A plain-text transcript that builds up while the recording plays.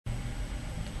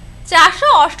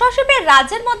488 পেয়ে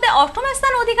রাজ্যের মধ্যে অষ্টম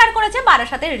স্থান অধিকার করেছে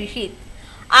বারাসাতের ঋষিত।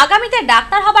 আগামীতে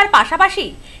ডাক্তার হবার পাশাপাশি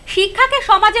শিক্ষাকে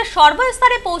সমাজের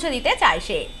সর্বস্তরে পৌঁছে দিতে চায়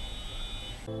সে।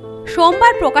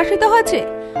 সোমবার প্রকাশিত হয়েছে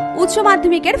উচ্চ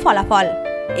মাধ্যমিকের ফলাফল।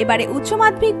 এবারে উচ্চ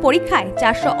মাধ্যমিক পরীক্ষায়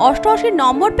 488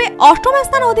 নম্বর পেয়ে অষ্টম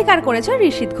স্থান অধিকার করেছে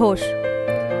ঋষিত ঘোষ।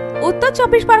 উত্তর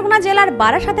 24 পরগনা জেলার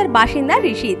বারাসাতের বাসিন্দা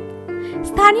ঋষিত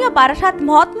স্থানীয় বারাসাত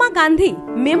মহাত্মা গান্ধী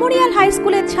মেমোরিয়াল হাই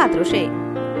স্কুলের ছাত্র সে।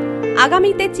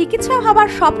 আগামীতে চিকিৎসক হবার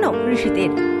স্বপ্ন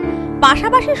ঋষিতের।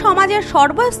 পাশাপাশি সমাজের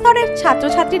সর্বস্তরের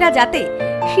ছাত্রছাত্রীরা যাতে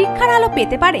শিক্ষার আলো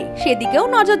পেতে পারে সেদিকেও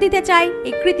নজর দিতে চায়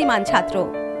এই কৃতিমান ছাত্র।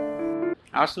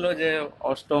 আসলো যে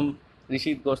অষ্টম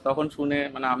ঋষিত ঘোষ, তখন শুনে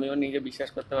আমিও নিজে বিশ্বাস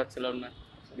করতে পারছিলাম না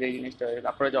যে এই জিনিসটা।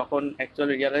 তারপরে যখন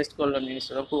অ্যাকচুয়ালি রিয়েলাইজ করলাম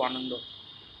জিনিসটা, তো খুব আনন্দ।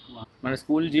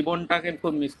 স্কুল জীবনটাকে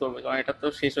খুব মিস করবো, কারণ এটা তো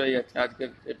শেষ হয়ে যাচ্ছে আজকের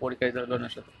এই পরীক্ষা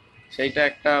রেজাল্টের সাথে। সেইটা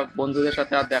একটা বন্ধুদের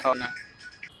সাথে আর দেখা না,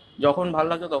 যখন ভালো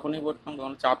লাগতো তখনই পড়তাম,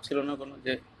 তখন চাপ ছিল না কোনো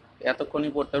যে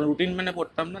এতক্ষণই পড়তাম, রুটিন মেনে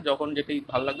পড়তাম না, যখন যেটাই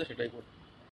ভালো লাগতো সেটাই পড়তাম।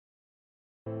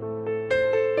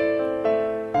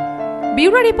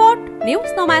 Bureau report, news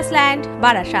no man's land,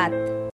 Barasat.